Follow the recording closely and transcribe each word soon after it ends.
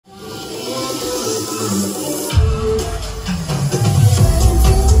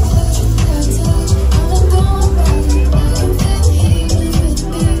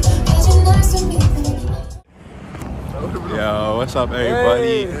What's up,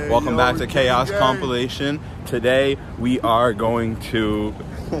 everybody? Welcome back to Chaos Compilation. Today we are going to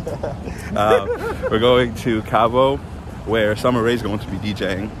we're going to Caveau, where Sommer Ray is going to be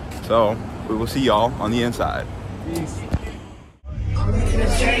DJing. So we will see y'all on the inside. Peace. I'm looking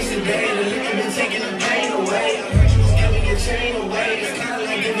to change today. The liquor been taking the pain away. I heard you was giving your chain away. It's kind of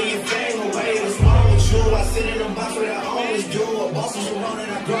like giving your fame away. What's wrong with you? I sit in a box where I always do. A boss is around and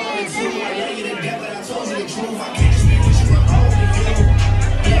I grow it too. I love you to death, but I told you the truth. I can't just be with you, I'm over you.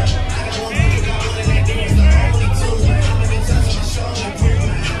 Yeah, I got one look, got one in that dance, the only two. I'm even touching my shoulder, put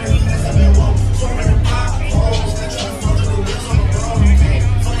my hand in the I've been woke, swerving the pop holes. That's what I'm from, the wheels on the road.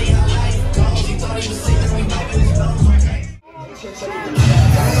 Funny how life goes. He thought he was sick, and we popping his nose.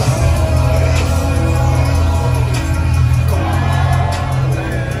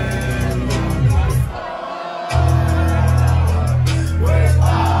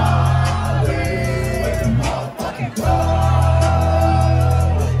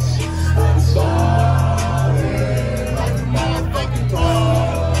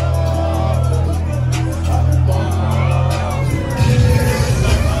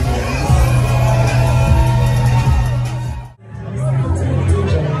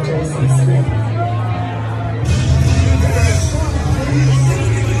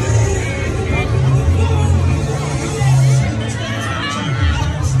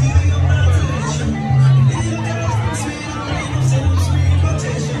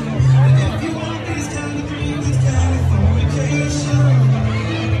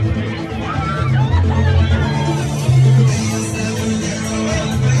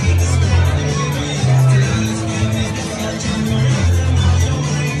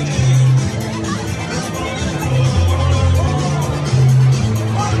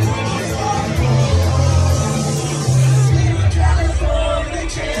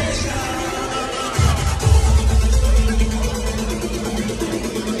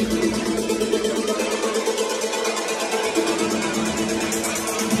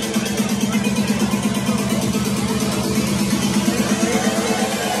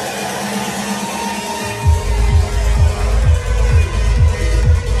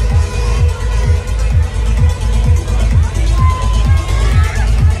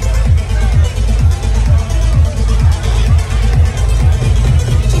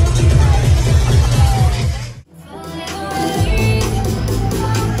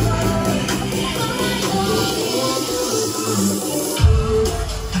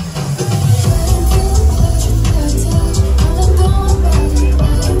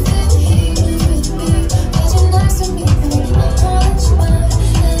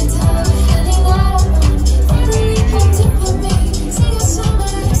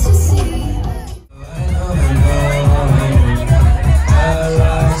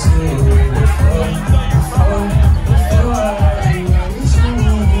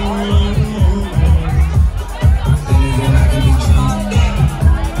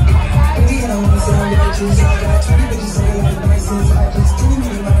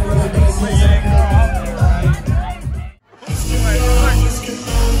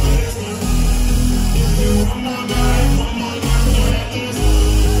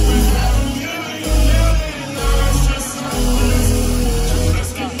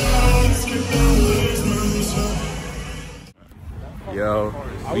 Yo,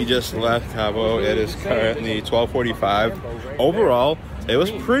 we just left Caveau. It is currently 12:45. Overall, it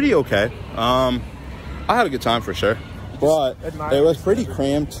was pretty okay. I had a good time for sure, but it was pretty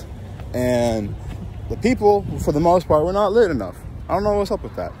cramped, and the people, for the most part, were not lit enough. I don't know what's up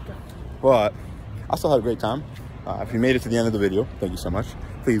with that, but I still had a great time. If you made it to the end of the video, thank you so much.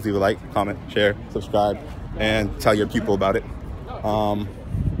 Please leave a like, comment, share, subscribe, and tell your people about it.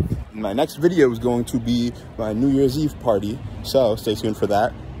 My next video is going to be my New Year's Eve party, so stay tuned for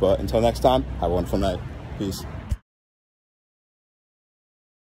that. But until next time, have a wonderful night. Peace.